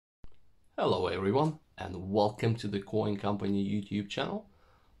Hello everyone and welcome to the Coin Company YouTube channel.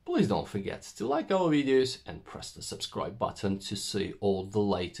 Please don't forget to like our videos and press the subscribe button to see all the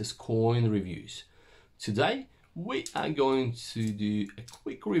latest coin reviews. Today we are going to do a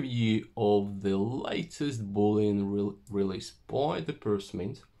quick review of the latest bullion released by the Perth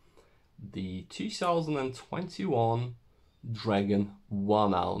Mint, the 2021 Dragon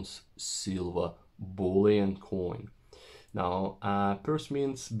 1 ounce silver bullion coin. Now, Perth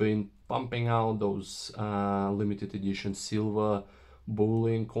Mint's been pumping out those limited edition silver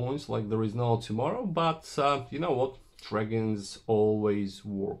bullion coins like there is no tomorrow, but you know what? Dragons always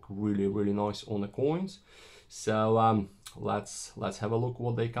work really nice on the coins. So let's have a look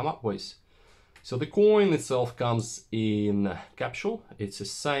what they come up with. So the coin itself comes in a capsule. It's the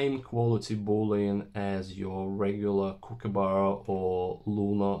same quality bullion as your regular Kookaburra or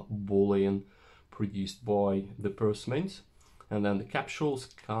Lunar bullion produced by the Perth Mint. And then the capsules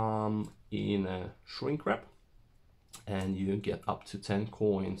come in a shrink wrap, and you get up to 10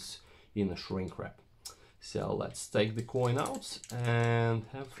 coins in a shrink wrap. So let's take the coin out and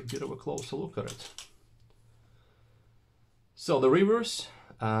have a bit of a closer look at it. So the reverse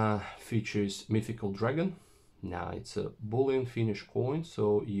features Mythical Dragon. Now it's a bullion finish coin,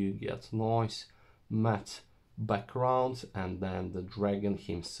 so you get nice matte background, and then the dragon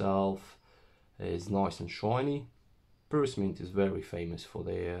himself is nice and shiny. Perth Mint is very famous for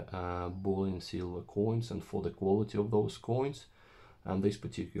their bullion silver coins and for the quality of those coins, and this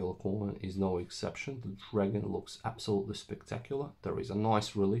particular coin is no exception. The dragon looks absolutely spectacular. There is a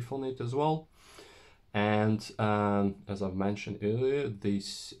nice relief on it as well. And as I've mentioned earlier,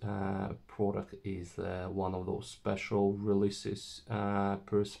 this product is one of those special releases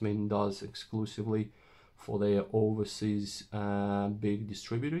Perth Mint does exclusively for their overseas big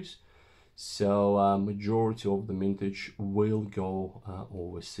distributors. So majority of the mintage will go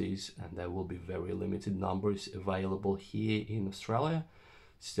overseas, and there will be very limited numbers available here in Australia.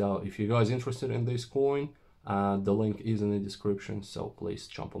 So if you guys are interested in this coin, the link is in the description, so please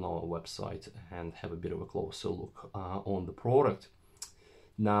jump on our website and have a bit of a closer look on the product.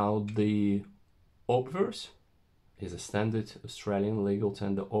 Now the obverse is a standard Australian legal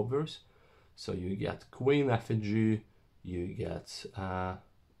tender obverse, so you get Queen effigy, you get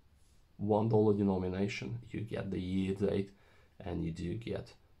 $1 denomination, you get the year date, and you do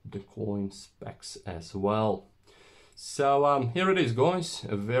get the coin specs as well. So here it is, guys,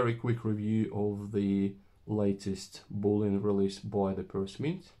 a very quick review of the latest bullion released by the Perth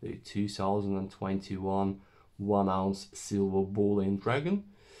Mint, the 2021 1 ounce silver bullion dragon.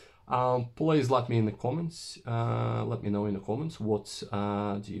 Please let me in the comments, let me know in the comments what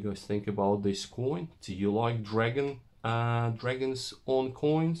do you guys think about this coin. Do you like dragons on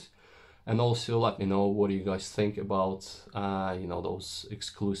coins? And also let me know what do you guys think about you know, those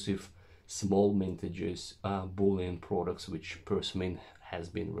exclusive small mintages bullion products which Perth Mint has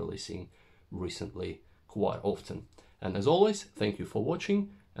been releasing recently quite often. And as always, thank you for watching,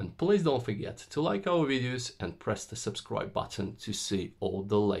 and please don't forget to like our videos and press the subscribe button to see all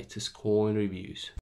the latest coin reviews.